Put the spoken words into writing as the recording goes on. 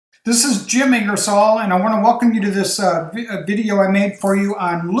This is Jim Ingersoll, and I want to welcome you to this video I made for you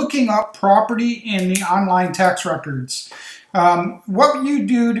on looking up property in the online tax records. What you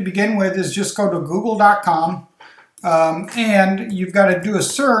do to begin with is just go to google.com and you've got to do a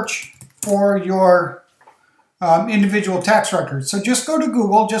search for your individual tax records. So just go to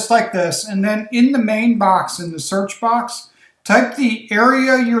Google just like this, and then in the main box, in the search box, type the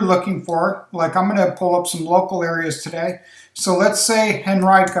area you're looking for. Like I'm going to pull up some local areas today. So let's say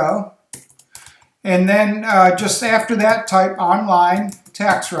Henrico. And then just after that, type online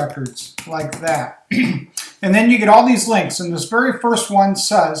tax records, like that. And then you get all these links. And this very first one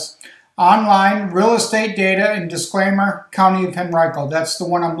says, online real estate data and disclaimer, County of Henrico. That's the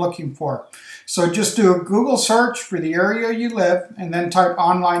one I'm looking for. So just do a Google search for the area you live and then type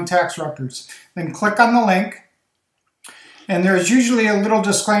online tax records. Then click on the link. And there's usually a little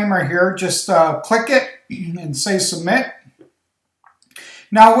disclaimer here. Just click it and say submit.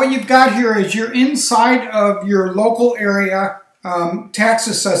 Now what you've got here is you're inside of your local area tax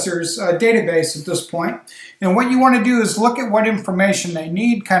assessor's database at this point. And what you want to do is look at what information they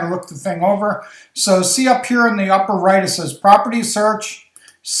need, kind of look the thing over. So see up here in the upper right, it says property search,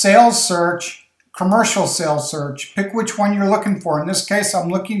 sales search, commercial sales search. Pick which one you're looking for. In this case, I'm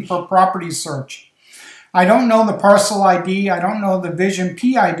looking for property search. I don't know the parcel ID, I don't know the Vision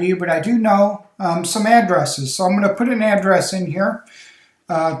P ID, but I do know some addresses. So I'm going to put an address in here.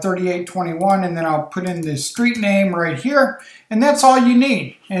 3821, and then I'll put in the street name right here, and that's all you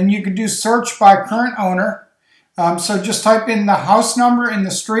need. And you can do search by current owner. So just type in the house number in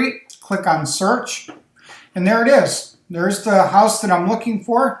the street, click on search, and there it is. There's the house that I'm looking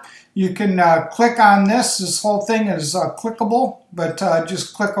for. You can click on this. This whole thing is clickable, but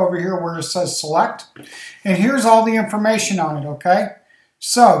just click over here where it says select. And here's all the information on it, okay?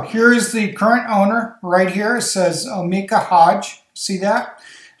 So here is the current owner right here. It says Omika Hodge. See that?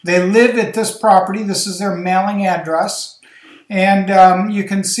 They live at this property. This is their mailing address. And you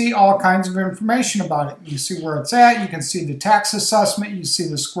can see all kinds of information about it. You see where it's at. You can see the tax assessment. You see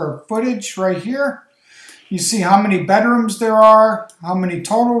the square footage right here. You see how many bedrooms there are, how many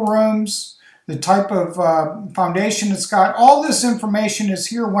total rooms, the type of foundation it's got. All this information is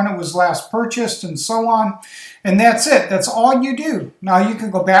here, when it was last purchased, and so on. And that's it. That's all you do. Now you can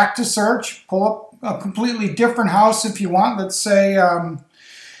go back to search, pull up a completely different house if you want. Let's say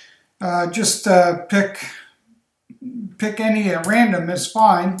just pick any at random is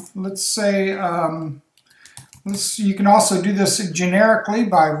fine. Let's say you can also do this generically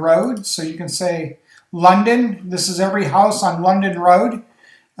by road. So you can say London. This is every house on London Road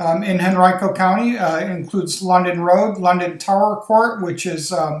in Henrico County. Includes London Road, London Tower Court, which is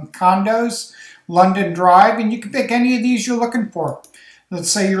condos, London Drive, and you can pick any of these you're looking for. Let's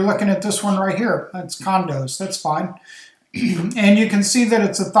say you're looking at this one right here. That's condos. That's fine. And you can see that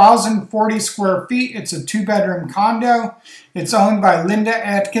it's 1,040 square feet. It's a 2-bedroom condo. It's owned by Linda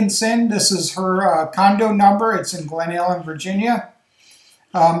Atkinson. This is her condo number. It's in Glen Ellen, Virginia.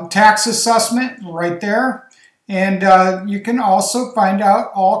 Tax assessment right there. And you can also find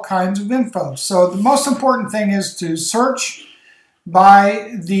out all kinds of info. So the most important thing is to search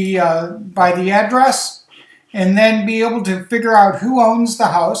by the address, and then be able to figure out who owns the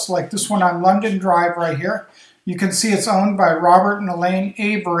house, like this one on London Drive right here. You can see it's owned by Robert and Elaine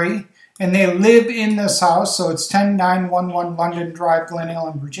Avery, and they live in this house, so it's 10911 London Drive, Glen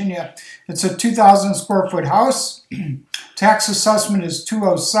Ellen, Virginia. It's a 2,000 square foot house. Tax assessment is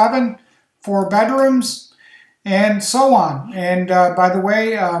 207, 4 bedrooms, and so on. And by the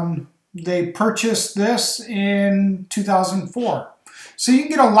way, they purchased this in 2004. So you can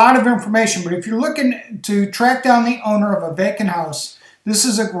get a lot of information, but if you're looking to track down the owner of a vacant house, this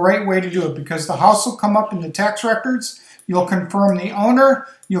is a great way to do it, because the house will come up in the tax records, you'll confirm the owner,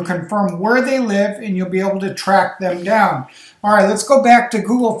 you'll confirm where they live, and you'll be able to track them down. All right, let's go back to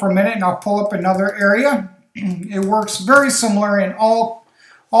Google for a minute, and I'll pull up another area. It works very similar in all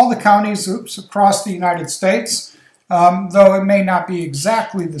the counties across the United States, though it may not be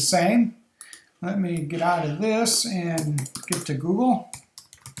exactly the same. Let me get out of this and get to Google.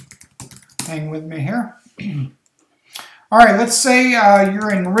 Hang with me here. All right, let's say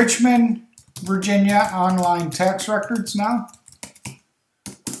you're in Richmond, Virginia, online tax records now.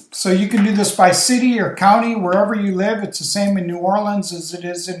 So you can do this by city or county, wherever you live. It's the same in New Orleans as it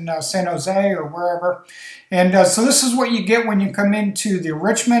is in San Jose or wherever. And so this is what you get when you come into the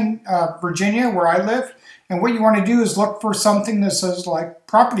Richmond, Virginia, where I live. And what you want to do is look for something that says like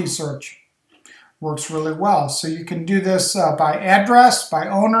property search. Works really well. So you can do this by address, by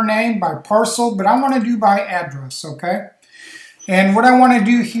owner name, by parcel, but I want to do by address, okay? And what I want to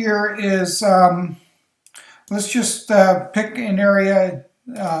do here is, let's just pick an area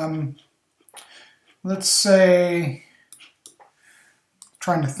let's say,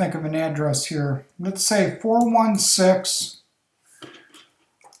 trying to think of an address here. Let's say 416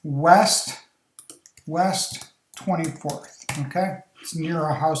 West 24th. Okay, it's near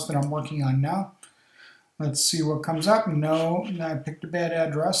a house that I'm working on now. Let's see what comes up. No, I picked a bad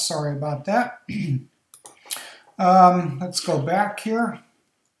address. Sorry about that. Let's go back here.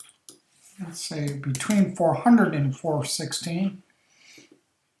 Let's say between 400 and 416.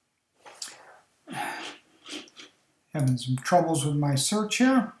 Having some troubles with my search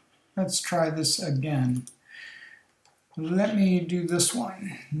here. Let's try this again. Let me do this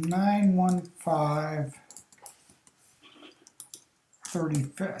one. 915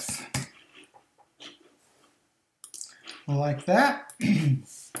 35th. Like that.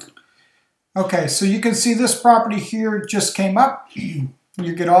 Okay, so you can see this property here just came up.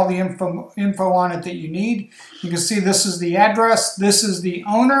 You get all the info on it that you need. You can see this is the address. This is the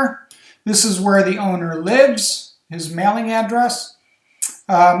owner. This is where the owner lives, his mailing address.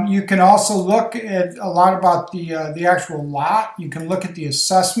 You can also look at a lot about the actual lot. You can look at the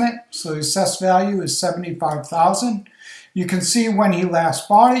assessment. So the assessed value is $75,000. You can see when he last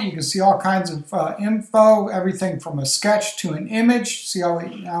bought it. You can see all kinds of info, everything from a sketch to an image. See how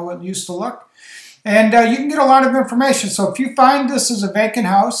it used to look. And you can get a lot of information. So if you find this is a vacant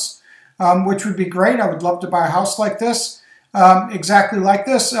house, which would be great, I would love to buy a house like this, exactly like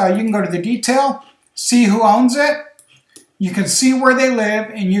this. You can go to the detail, see who owns it. You can see where they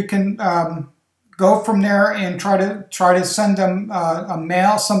live, and you can go from there and try to send them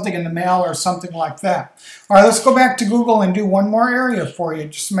something in the mail or something like that. All right, let's go back to Google and do one more area for you,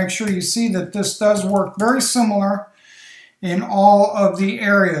 just to make sure you see that this does work very similar in all of the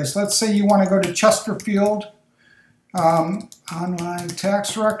areas. Let's say you want to go to Chesterfield, online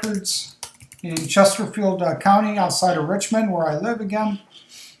tax records in Chesterfield County outside of Richmond, where I live again.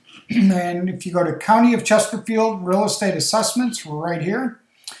 And if you go to County of Chesterfield Real Estate Assessments, right here,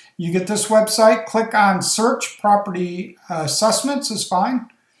 you get this website. Click on Search Property Assessments is fine.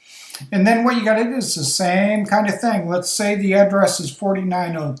 And then what you got to do is the same kind of thing. Let's say the address is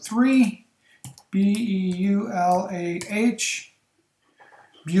 4903 Beulah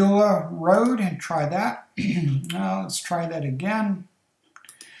Beulah Road, and try that. Now let's try that again.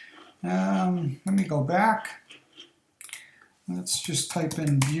 Let me go back. Let's just type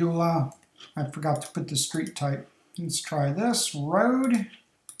in Beulah. I forgot to put the street type. Let's try this. Road.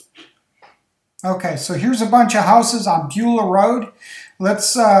 Okay, so here's a bunch of houses on Beulah Road.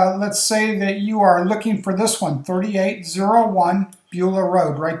 Let's say that you are looking for this one, 3801 Beulah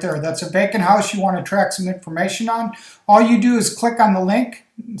Road, right there. That's a vacant house you want to track some information on. All you do is click on the link,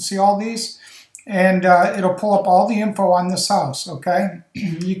 see all these, and it'll pull up all the info on this house, okay?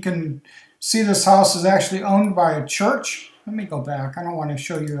 You can see this house is actually owned by a church. Let me go back. I don't want to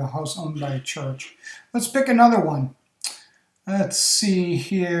show you a house owned by a church. Let's pick another one. Let's see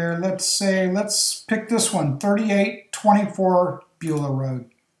here. Let's pick this one, 3824 Beulah Road.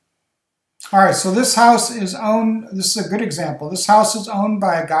 All right, so this house is owned, this is a good example. This house is owned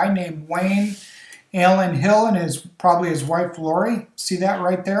by a guy named Wayne Allen Hill and probably his wife Lori. See that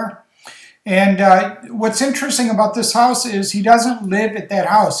right there? And what's interesting about this house is he doesn't live at that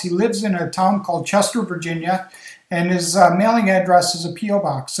house. He lives in a town called Chester, Virginia, and his mailing address is a P.O.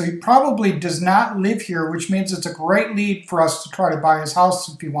 box. So he probably does not live here, which means it's a great lead for us to try to buy his house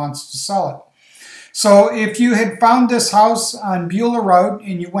if he wants to sell it. So if you had found this house on Beulah Road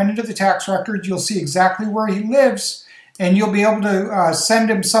and you went into the tax records, you'll see exactly where he lives, and you'll be able to send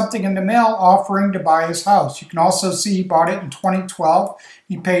him something in the mail offering to buy his house. You can also see he bought it in 2012.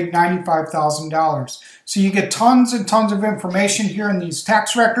 He paid $95,000. So you get tons and tons of information here in these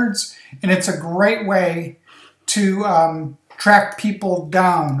tax records, and it's a great way to track people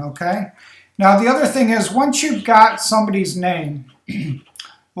down, okay? Now the other thing is, once you've got somebody's name,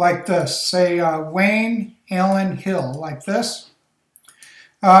 like this, say Wayne Allen Hill, like this,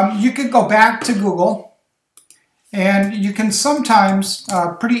 you could go back to Google, and you can sometimes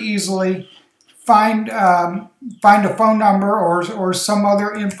pretty easily find a phone number or some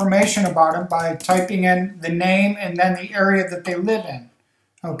other information about him by typing in the name and then the area that they live in,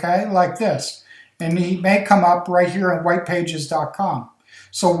 okay, like this. And he may come up right here on whitepages.com.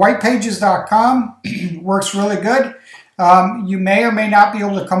 So whitepages.com works really good. You may or may not be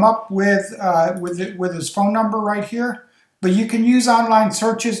able to come up with his phone number right here, but you can use online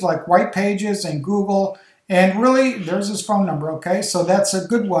searches like White Pages and Google, and really, there's his phone number, okay? So that's a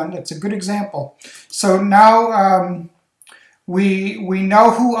good one. That's a good example. So now we know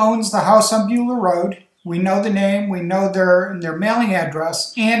who owns the house on Beulah Road. We know the name, we know their mailing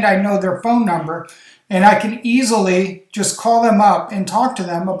address, and I know their phone number. and I can easily just call them up and talk to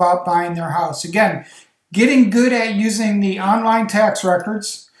them about buying their house. Again, getting good at using the online tax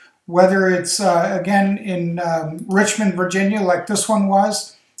records, whether it's, again, in Richmond, Virginia, like this one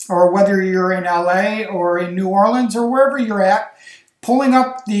was, or whether you're in LA or in New Orleans or wherever you're at, pulling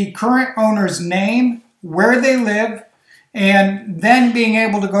up the current owner's name, where they live, and then being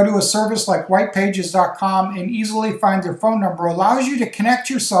able to go to a service like whitepages.com and easily find their phone number allows you to connect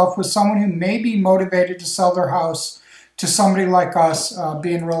yourself with someone who may be motivated to sell their house to somebody like us,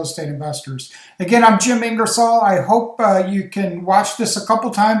 being real estate investors. Again, I'm Jim Ingersoll. I hope you can watch this a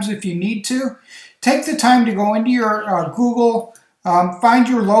couple times if you need to. Take the time to go into your Google, find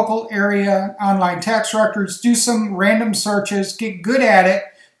your local area online tax records, do some random searches, get good at it,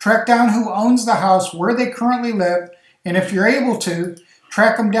 track down who owns the house, where they currently live, and if you're able to,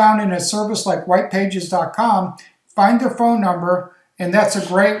 track them down in a service like whitepages.com, find their phone number, and that's a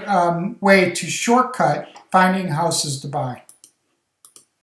great way to shortcut finding houses to buy.